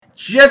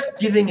just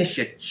giving a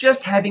shit,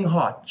 just having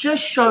heart,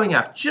 just showing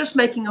up, just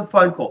making a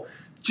phone call,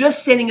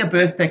 just sending a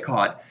birthday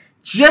card,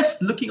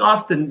 just looking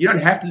after, you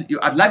don't have to,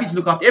 I'd love you to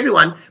look after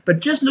everyone, but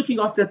just looking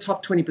after the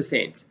top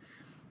 20%,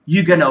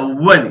 you're going to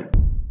win.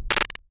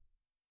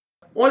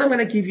 All I'm going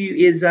to give you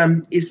is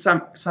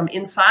some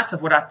insights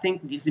of what I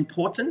think is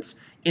important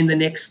in the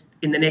next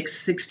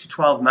 6 to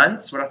 12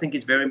 months, what I think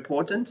is very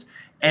important.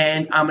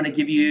 And I'm going to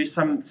give you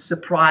some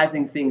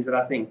surprising things that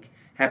I think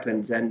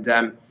happened. And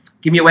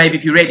give me a wave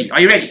if you're ready. Are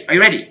you ready? Are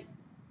you ready?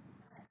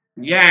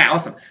 Yeah,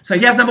 awesome. So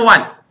here's number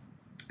one.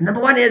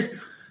 Number one is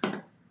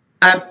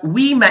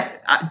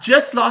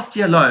just last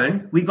year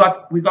alone, we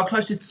got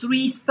close to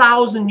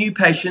 3,000 new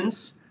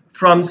patients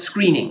from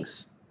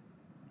screenings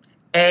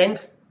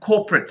and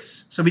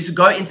corporates. So we should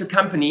go into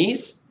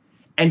companies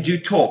and do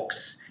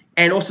talks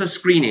and also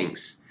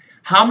screenings.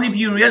 How many of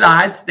you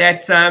realize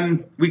that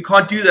we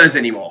can't do those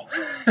anymore?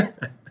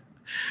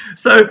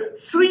 So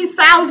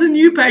 3,000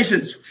 new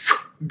patients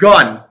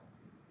gone.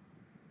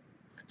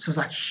 So I was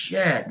like,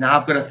 shit, now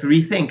I've got to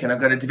rethink and I've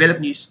got to develop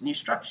new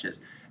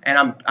structures.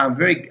 And I'm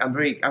very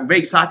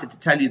excited to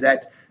tell you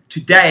that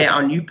today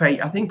our new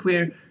patient, I think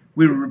we're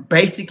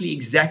basically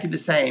exactly the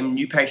same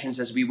new patients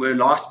as we were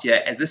last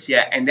year and this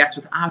year, and that's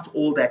without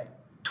all that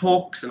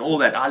talks and all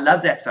that. I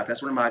love that stuff.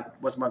 That's one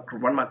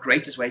of my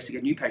greatest ways to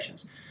get new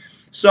patients.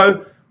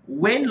 So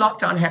when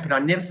lockdown happened,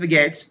 I'll never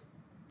forget,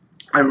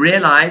 I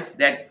realized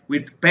that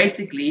we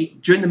basically,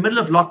 during the middle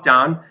of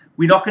lockdown,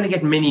 we're not going to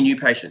get many new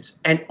patients.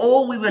 And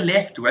all we were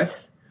left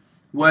with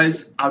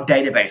was our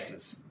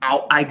databases,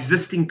 our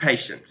existing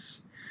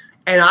patients.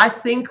 And I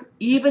think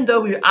even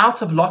though we're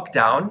out of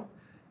lockdown,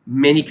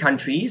 many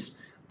countries,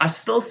 I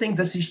still think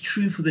this is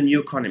true for the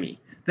new economy.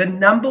 The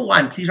number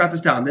one, please write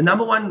this down, the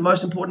number one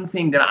most important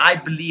thing that I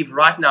believe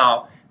right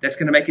now that's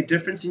going to make a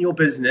difference in your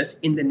business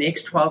in the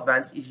next 12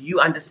 months is you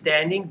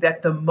understanding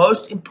that the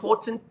most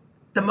important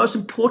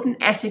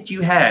asset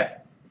you have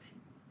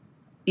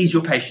is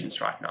your patients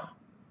right now.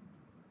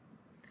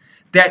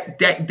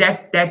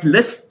 That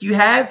list you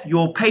have,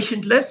 your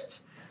patient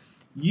list,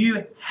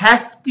 you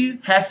have to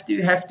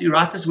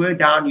write this word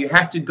down. You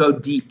have to go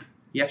deep.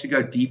 You have to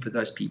go deep with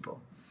those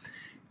people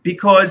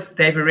because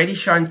they've already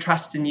shown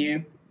trust in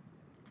you.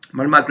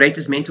 One of my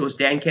greatest mentors,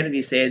 Dan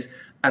Kennedy, says,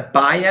 a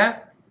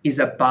buyer is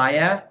a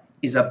buyer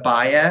is a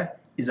buyer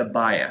is a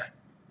buyer,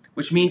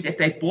 which means if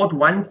they've bought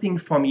one thing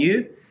from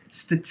you,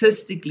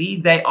 statistically,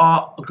 they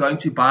are going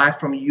to buy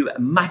from you,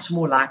 much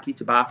more likely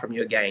to buy from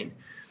you again.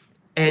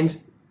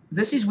 And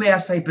this is where I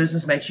say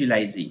business makes you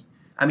lazy.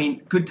 I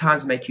mean, good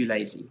times make you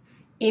lazy.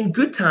 In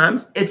good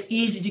times, it's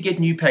easy to get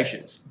new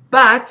patients.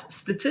 But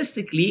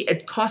statistically,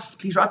 it costs,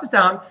 please write this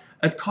down,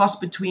 it costs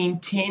between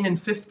 10 and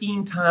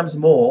 15 times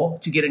more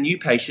to get a new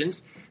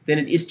patient than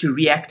it is to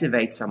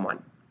reactivate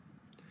someone.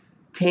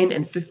 10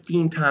 and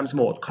 15 times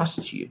more it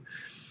costs you.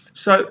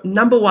 So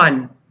number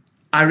one,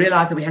 I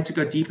realized that we had to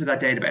go deep with our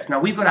database. Now,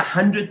 we've got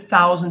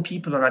 100,000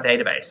 people on our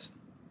database.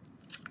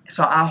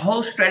 So our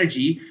whole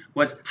strategy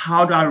was,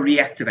 how do I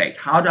reactivate?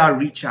 How do I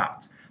reach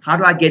out? How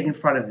do I get in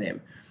front of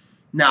them?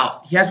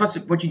 Now, here's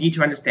what you need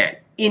to understand.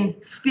 In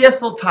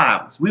fearful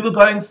times, we were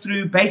going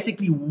through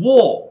basically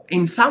war.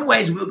 In some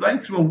ways, we were going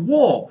through a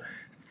war.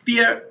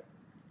 Fear,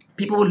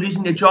 people were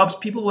losing their jobs,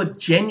 people were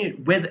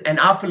genuine with, and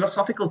our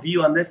philosophical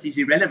view on this is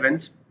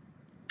irrelevant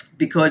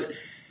because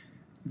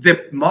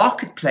the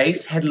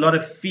marketplace had a lot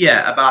of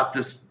fear about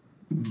this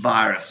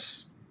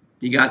virus.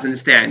 You guys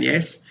understand,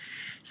 yes?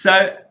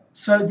 So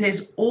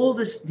there's all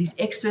these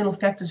external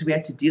factors we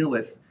had to deal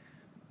with.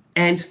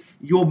 And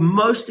your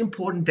most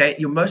important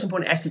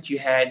asset you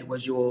had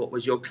was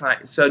your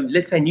client. So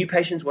let's say new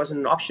patients wasn't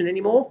an option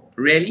anymore,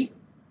 really.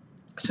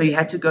 So you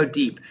had to go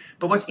deep.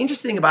 But what's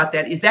interesting about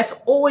that is that's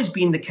always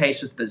been the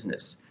case with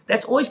business.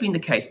 That's always been the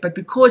case. But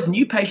because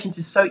new patients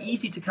is so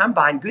easy to come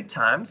by in good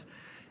times,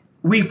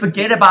 we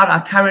forget about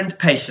our current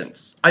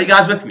patients. Are you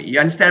guys with me? You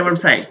understand what I'm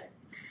saying?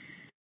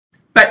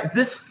 But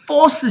this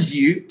forces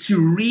you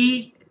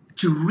to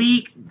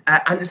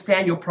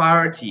understand your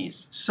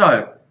priorities.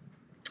 So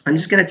I'm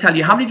just going to tell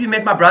you, how many of you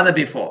met my brother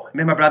before?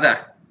 Met my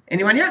brother?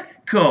 Anyone here?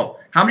 Cool.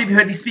 How many of you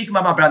heard me speak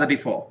about my brother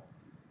before?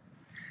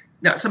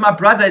 Now, so my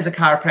brother is a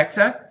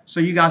chiropractor. So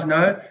you guys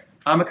know,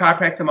 I'm a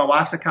chiropractor. My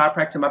wife's a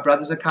chiropractor. My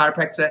brother's a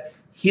chiropractor.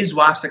 His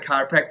wife's a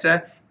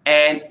chiropractor.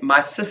 And my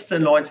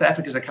sister-in-law in South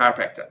Africa is a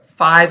chiropractor.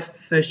 5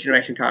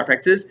 first-generation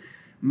chiropractors.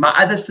 My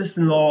other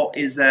sister-in-law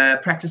is a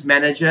practice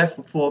manager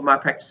for 4 of my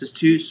practices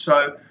too.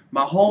 So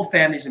my whole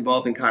family is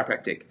involved in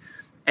chiropractic.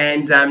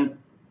 And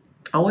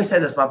I always say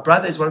this, my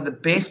brother is one of the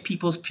best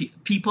people's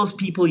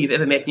people you've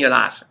ever met in your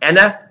life.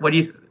 Anna, would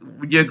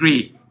you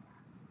agree?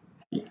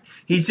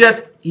 He's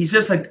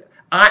just like,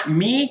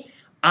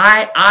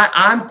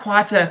 I'm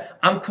quite a,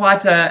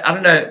 I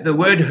don't know, the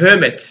word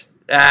hermit.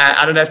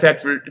 I don't know if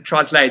that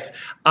translates.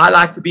 I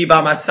like to be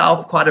by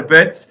myself quite a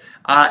bit.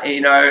 I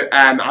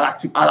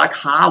like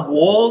high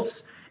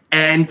walls.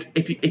 And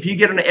if you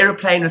get on an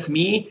airplane with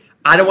me,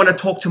 I don't want to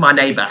talk to my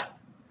neighbor.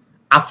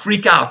 I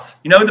freak out.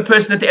 You know, when the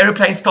person at the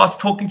airplane starts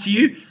talking to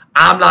you,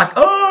 I'm like,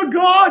 oh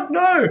God,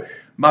 no.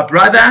 My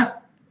brother,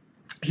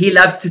 he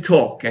loves to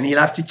talk and he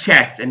loves to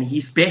chat, and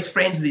he's best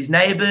friends with his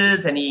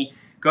neighbors, and he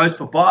goes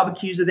for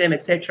barbecues with them,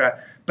 etc.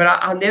 But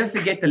I'll never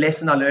forget the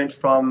lesson I learned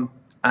from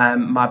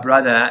my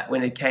brother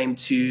when it came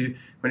to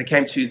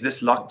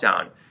this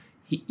lockdown.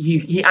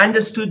 He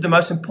understood the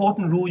most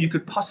important rule you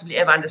could possibly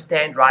ever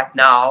understand right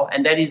now,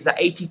 and that is the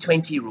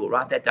 80-20 rule.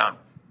 Write that down.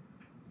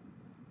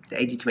 The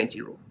 80-20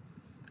 rule.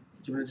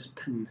 Do you want to just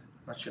pin?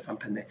 I'm not sure if I'm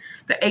pinned there.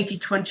 The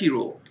 80-20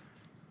 rule.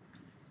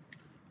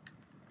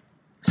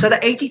 So the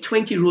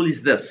 80-20 rule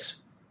is this,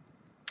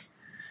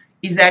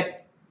 is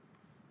that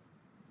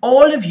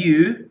all of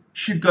you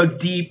should go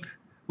deep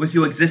with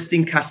your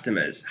existing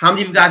customers. How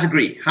many of you guys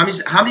agree? How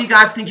many of you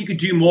guys think you could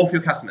do more for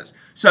your customers?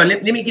 So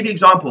let me give you an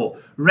example.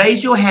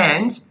 Raise your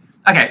hand.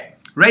 Okay,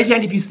 raise your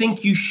hand if you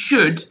think you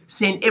should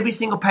send every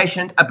single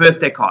patient a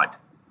birthday card.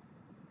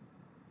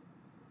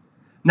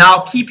 Now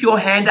keep your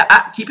hand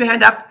up. Keep your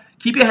hand up.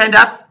 Keep your hand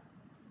up.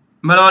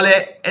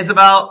 Malole,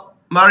 Isabel,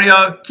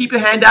 Mario, keep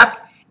your hand up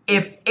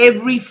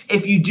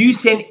if you do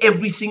send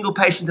every single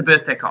patient a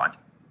birthday card.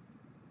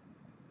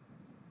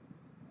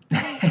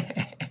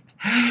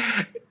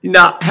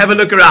 Now, have a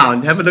look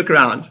around. Have a look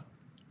around.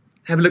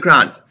 Have a look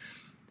around.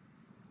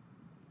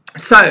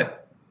 So,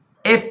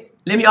 let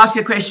me ask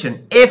you a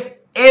question. If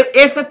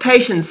a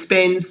patient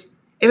spends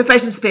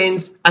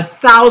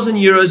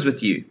 €1,000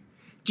 with you,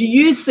 do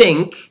you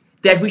think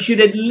that we should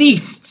at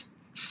least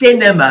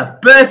send them a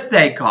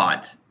birthday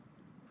card?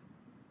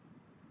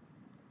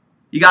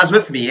 You guys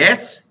with me?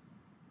 Yes.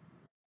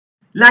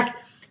 Like,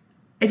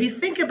 if you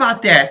think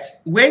about that,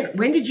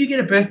 when did you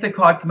get a birthday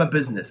card from a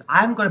business?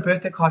 I haven't got a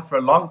birthday card for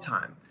a long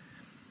time.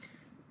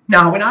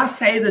 Now, when I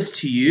say this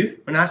to you,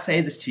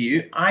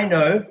 I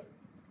know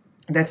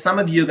that some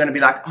of you are going to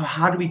be like, oh,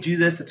 how do we do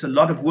this? It's a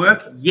lot of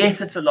work.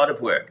 Yes, it's a lot of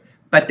work,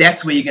 but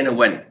that's where you're going to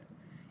win.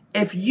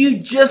 If you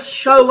just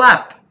show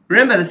up,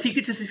 remember, the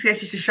secret to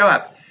success is to show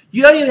up.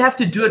 You don't even have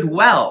to do it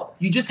well.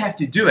 You just have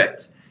to do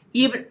it.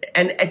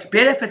 And it's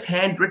better if it's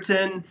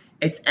handwritten.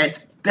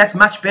 That's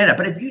much better.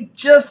 But if you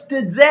just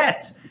did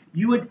that,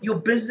 your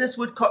business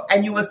would,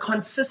 and you were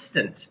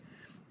consistent,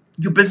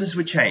 your business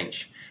would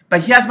change.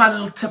 But here's my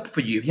little tip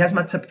for you. Here's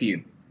my tip for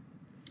you.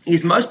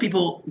 Is most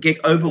people get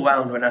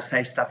overwhelmed when I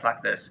say stuff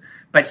like this.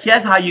 But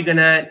here's how you're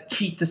gonna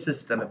cheat the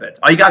system a bit.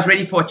 Are you guys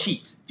ready for a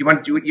cheat? Do you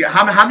want to do it?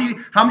 How many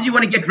of you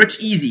want to get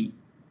rich easy?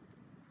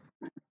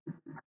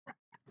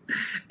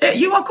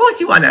 Of course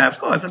you want to. Of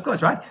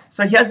course, right?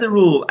 So here's the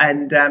rule,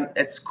 and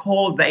it's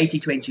called the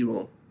 80-20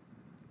 rule.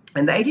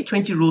 And the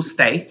 80-20 rule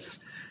states,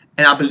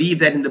 and I believe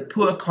that in the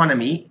poor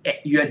economy,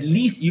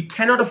 you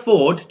cannot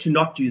afford to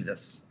not do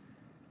this.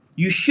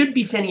 You should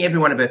be sending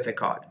everyone a birthday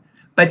card,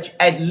 but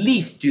at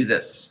least do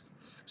this.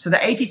 So the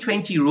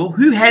 80-20 rule,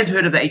 who has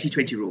heard of the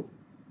 80-20 rule?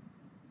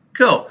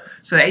 Cool.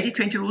 So the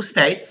 80-20 rule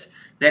states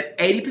that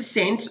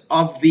 80%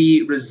 of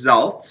the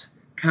result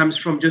comes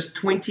from just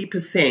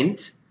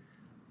 20%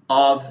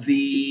 of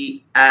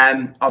the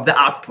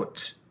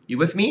output. You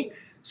with me?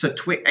 So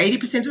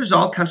 80% of the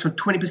result comes from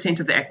 20%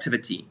 of the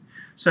activity.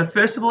 So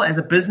first of all, as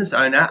a business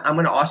owner, I'm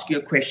going to ask you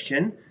a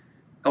question,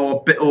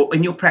 or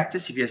in your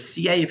practice, if you're a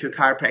CA, if you're a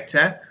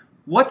chiropractor,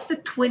 what's the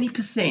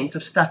 20%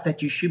 of stuff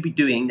that you should be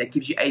doing that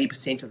gives you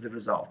 80% of the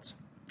result?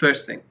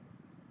 First thing.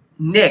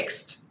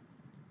 Next,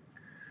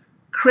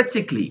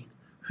 critically,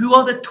 who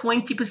are the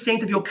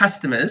 20% of your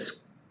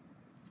customers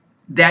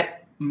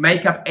that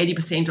make up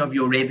 80% of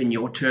your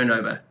revenue or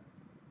turnover?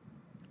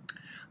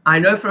 I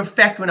know for a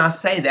fact when I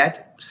say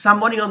that,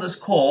 somebody on this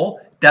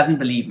call doesn't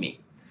believe me.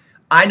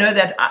 I know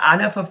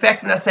for a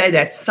fact when I say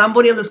that,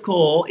 somebody on this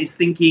call is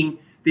thinking,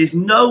 there's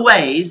no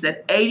ways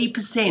that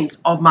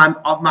 80% of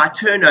my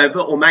turnover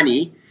or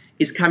money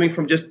is coming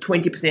from just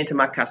 20% of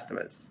my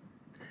customers.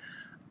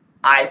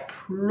 I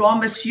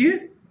promise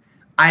you,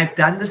 I've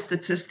done the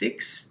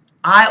statistics.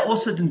 I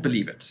also didn't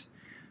believe it.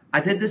 I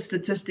did the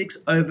statistics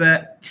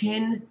over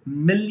 10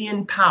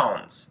 million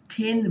pounds.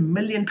 10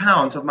 million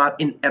pounds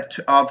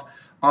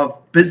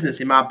of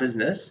business in my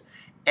business,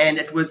 and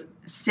it was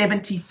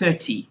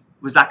 70-30. It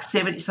was like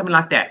 70, something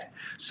like that.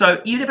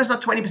 So even if it's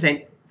not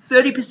 20%,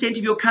 30%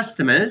 of your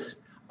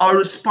customers are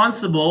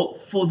responsible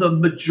for the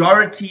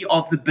majority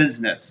of the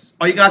business.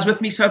 Are you guys with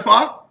me so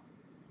far?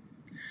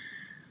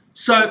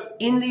 So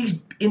in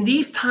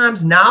these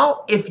times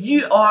now, if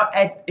you're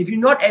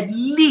not at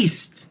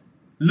least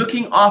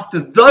looking after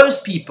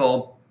those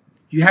people,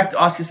 you have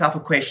to ask yourself a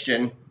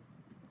question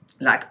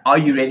like, are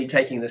you really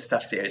taking this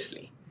stuff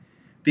seriously?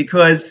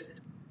 Because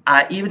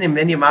even in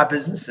many of my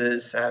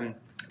businesses,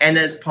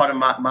 Anna's part of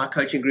my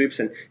coaching groups,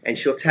 and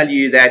she'll tell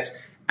you that,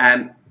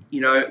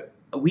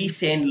 we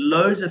send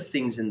loads of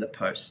things in the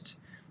post.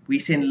 We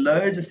send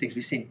loads of things.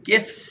 We send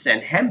gifts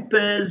and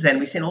hampers,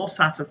 and we send all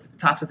types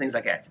of things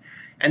like that.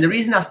 And the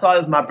reason I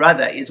started with my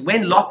brother is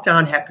when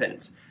lockdown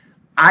happened,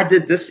 I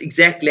did this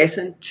exact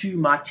lesson to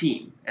my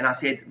team. And I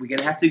said, we're going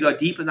to have to go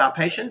deep with our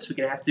patients. We're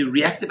going to have to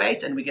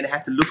reactivate, and we're going to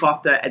have to look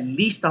after at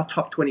least our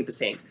top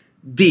 20%.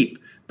 Deep.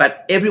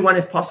 But everyone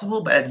if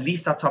possible, but at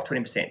least our top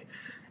 20%.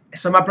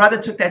 So my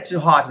brother took that to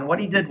heart. And what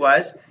he did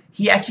was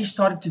he actually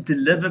started to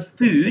deliver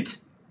food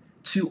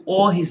to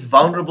all his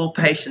vulnerable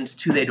patients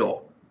to their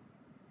door.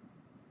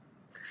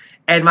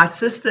 And my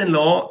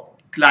sister-in-law,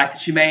 like,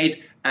 she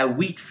made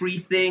wheat-free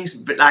things,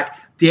 but like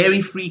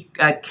dairy-free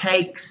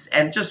cakes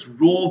and just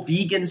raw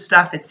vegan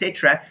stuff,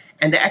 etc.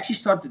 And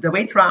they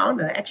went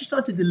around and they actually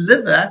started to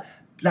deliver,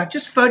 like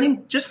just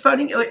phoning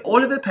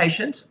all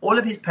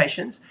of his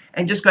patients,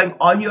 and just going,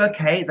 "Are you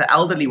okay?" The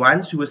elderly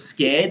ones who were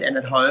scared and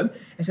at home,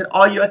 and said,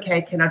 "Are you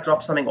okay? Can I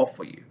drop something off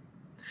for you?"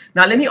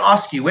 Now, let me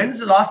ask you, when was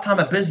the last time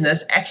a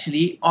business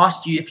actually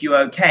asked you if you were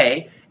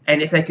okay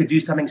and if they could do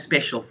something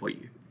special for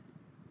you?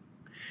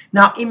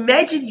 Now,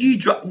 imagine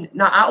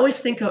now I always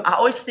think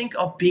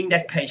of being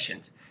that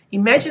patient.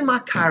 Imagine my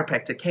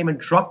chiropractor came and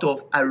dropped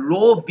off a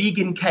raw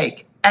vegan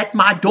cake at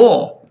my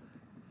door.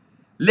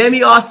 Let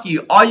me ask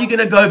you, are you going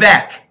to go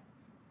back?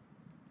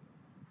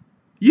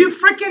 You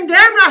freaking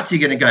damn right you're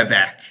going to go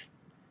back.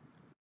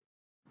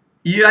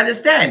 You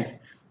understand?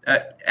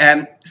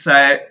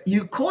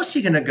 Of course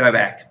you're going to go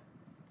back.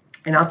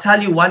 And I'll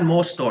tell you one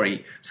more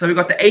story. So we've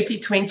got the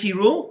 80-20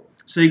 rule.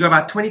 So you got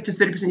about 20 to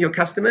 30% of your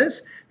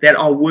customers that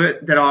are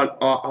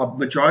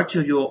majority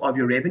of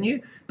your revenue.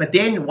 But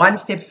then one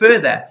step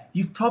further,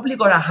 you've probably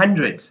got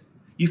 100.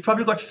 You've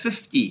probably got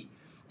 50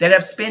 that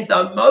have spent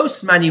the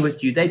most money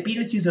with you. They've been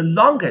with you the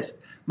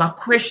longest. My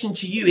question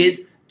to you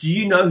is, do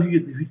you know who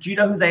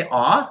they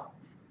are,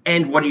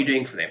 and what are you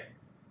doing for them?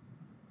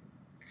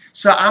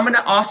 So I'm going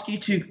to ask you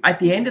to, at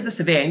the end of this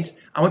event,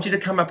 I want you to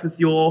come up with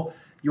your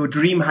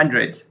dream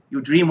 100,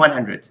 your dream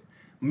 100.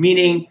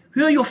 Meaning,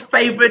 who are your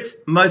favorite,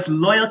 most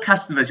loyal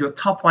customers, your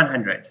top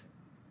 100?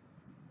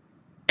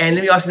 And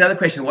let me ask you another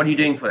question. What are you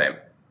doing for them?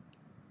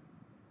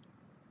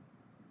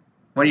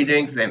 What are you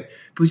doing for them?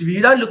 Because if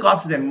you don't look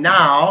after them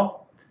now,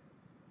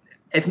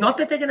 it's not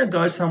that they're going to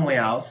go somewhere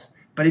else,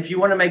 but if you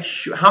want to make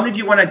sure, how many of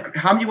you want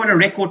to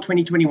record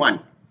 2021?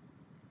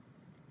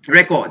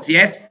 Records,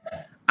 yes?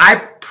 I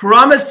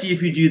promise you,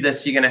 if you do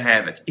this, you're going to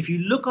have it. If you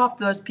look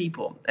after those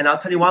people, and I'll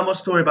tell you one more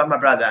story about my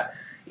brother,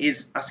 I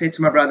said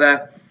to my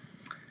brother,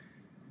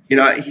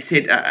 he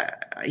said,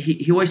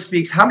 he always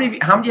speaks, how many of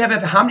you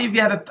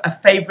have a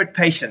favorite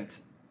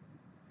patient?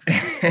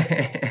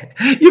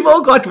 You've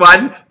all got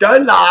one.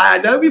 Don't lie. I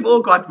know we've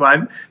all got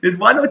one. There's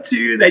one or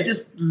two,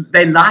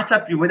 they light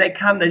up. When they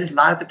come, they just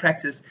light up the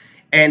practice.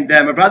 And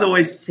my brother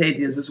always said,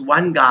 there's this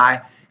one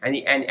guy, and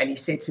he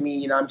said to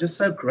me, I'm just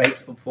so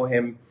grateful for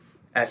him,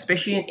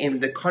 especially in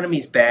the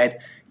economy's bad.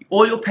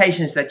 All your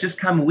patients that just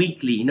come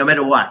weekly, no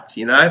matter what,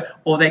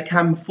 or they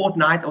come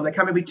fortnight, or they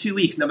come every 2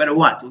 weeks, no matter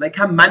what, or they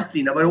come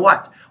monthly, no matter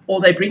what,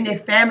 or they bring their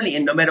family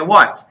in, no matter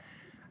what.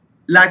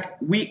 Like,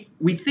 we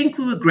think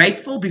we were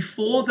grateful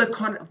before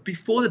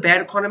the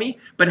bad economy,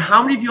 but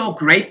how many of you are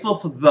grateful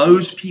for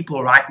those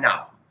people right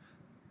now?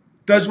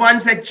 Those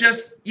ones that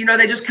just,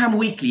 they just come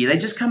weekly, they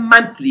just come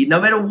monthly, no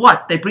matter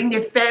what, they bring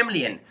their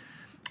family in.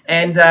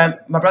 And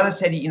my brother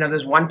said,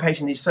 there's one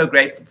patient he's so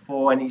grateful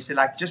for, and he said,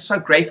 just so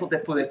grateful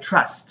for their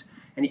trust.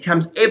 And he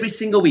comes every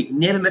single week,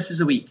 never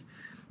misses a week.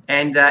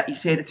 And he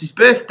said, it's his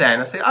birthday.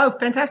 And I said, oh,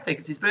 fantastic,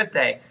 it's his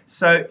birthday.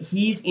 So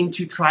he's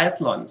into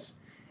triathlons.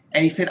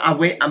 And he said,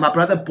 my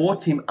brother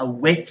bought him a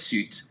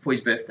wetsuit for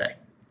his birthday.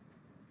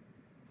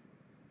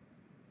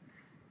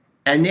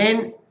 And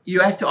then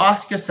you have to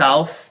ask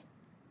yourself,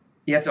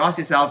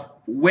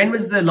 when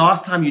was the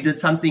last time you did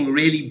something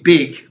really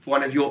big for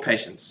one of your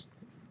patients?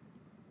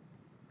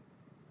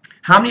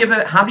 How many of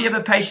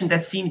a patient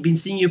that's been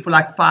seeing you for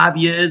like 5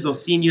 years, or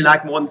seen you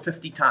like more than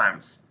 50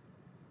 times?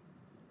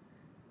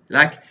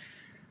 Like,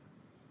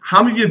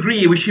 how many of you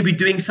agree we should be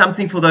doing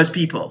something for those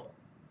people?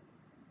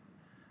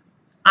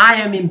 I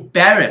am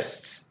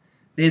embarrassed.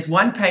 There's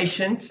one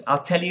patient,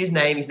 I'll tell you his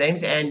name. His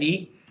name's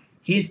Andy.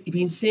 He's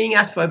been seeing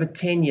us for over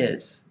 10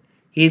 years.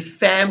 His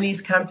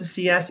family's come to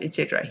see us,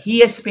 etc.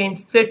 He has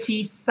spent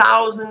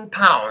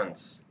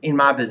 £30,000 in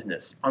my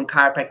business on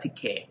chiropractic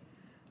care.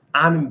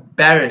 I'm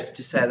embarrassed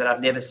to say that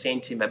I've never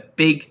sent him a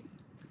big,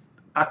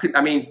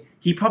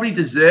 he probably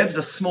deserves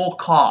a small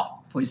car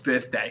for his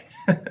birthday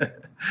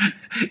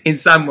in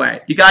some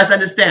way. You guys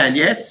understand,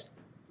 yes?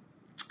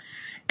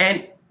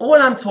 And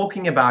all I'm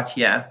talking about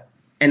here,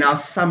 and I'll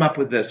sum up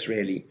with this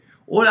really,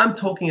 all I'm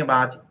talking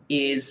about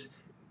is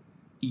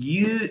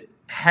you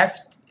have,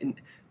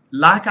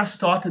 like I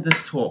started this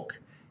talk,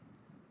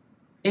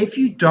 if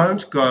you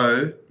don't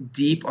go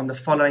deep on the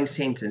following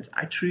sentence,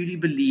 I truly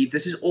believe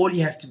this is all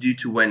you have to do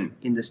to win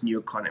in this new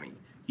economy.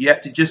 You have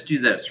to just do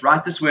this.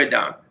 Write this word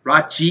down.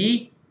 Write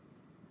G,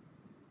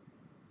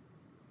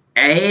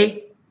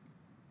 A,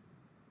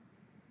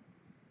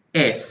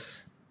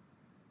 S.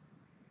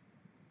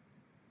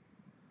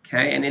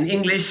 Okay, and in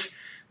English,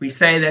 we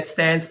say that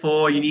stands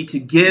for you need to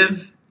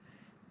give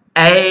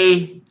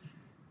a.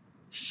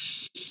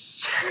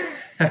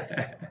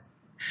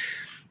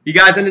 You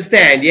guys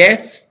understand,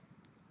 yes?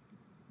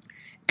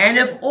 And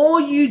if all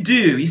you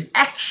do is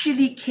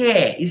actually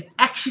care, is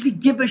actually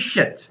give a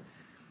shit,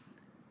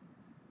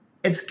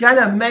 it's going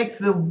to make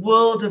the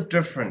world of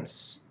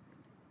difference.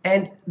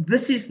 And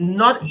this is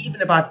not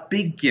even about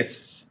big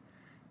gifts.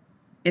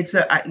 It's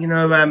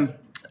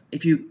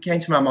if you came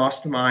to my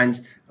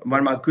mastermind, one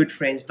of my good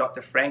friends,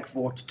 Dr. Frank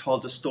Vort,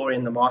 told a story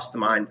in the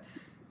mastermind,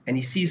 and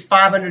he sees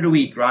 500 a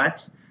week,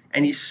 right?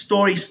 And his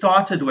story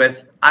started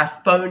with, I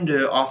phoned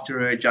her after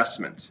her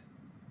adjustment.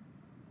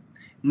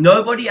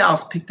 Nobody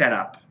else picked that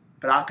up,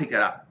 but I picked it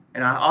up.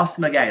 And I asked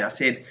him again. I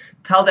said,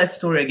 tell that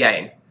story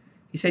again.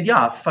 He said,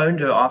 yeah, I phoned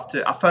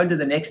her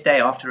the next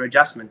day after her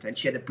adjustment, and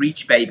she had a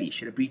breech baby.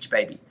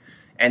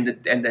 And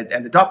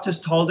the doctors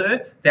told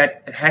her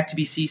that it had to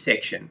be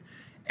C-section.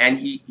 And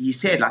he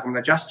said, like, I'm going to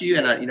adjust you,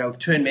 and I've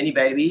turned many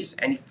babies.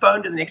 And he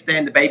phoned her the next day,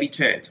 and the baby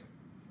turned.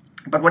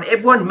 But what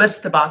everyone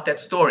missed about that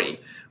story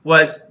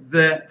was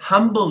the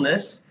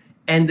humbleness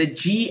and the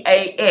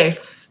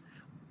GAS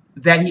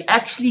that he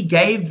actually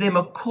gave them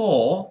a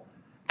call,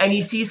 and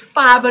he sees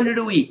 500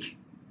 a week,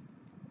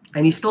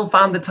 and he still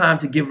found the time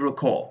to give her a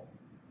call.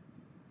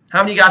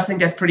 How many of you guys think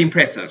that's pretty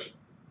impressive?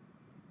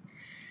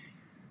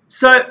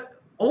 So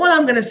all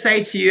I'm going to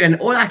say to you, and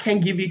all I can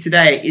give you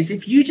today, is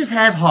if you just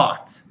have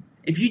heart,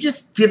 if you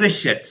just give a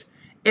shit,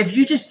 if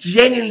you just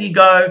genuinely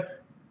go,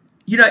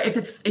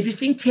 if you're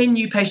seeing 10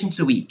 new patients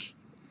a week,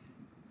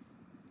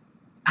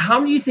 how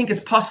many of you think it's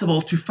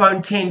possible to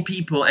phone 10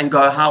 people and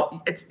go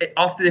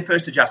after their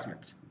first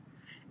adjustment?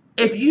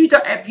 You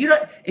don't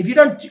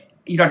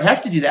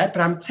have to do that,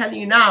 but I'm telling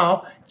you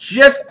now,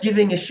 just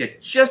giving a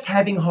shit, just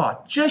having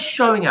heart, just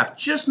showing up,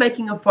 just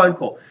making a phone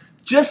call,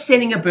 just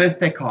sending a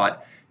birthday card,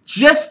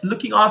 just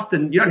looking after,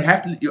 you don't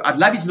have to, I'd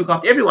love you to look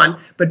after everyone,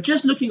 but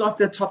just looking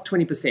after the top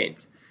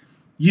 20%,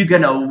 you're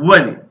going to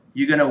win.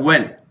 You're going to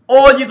win.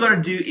 All you got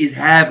to do is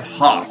have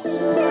heart.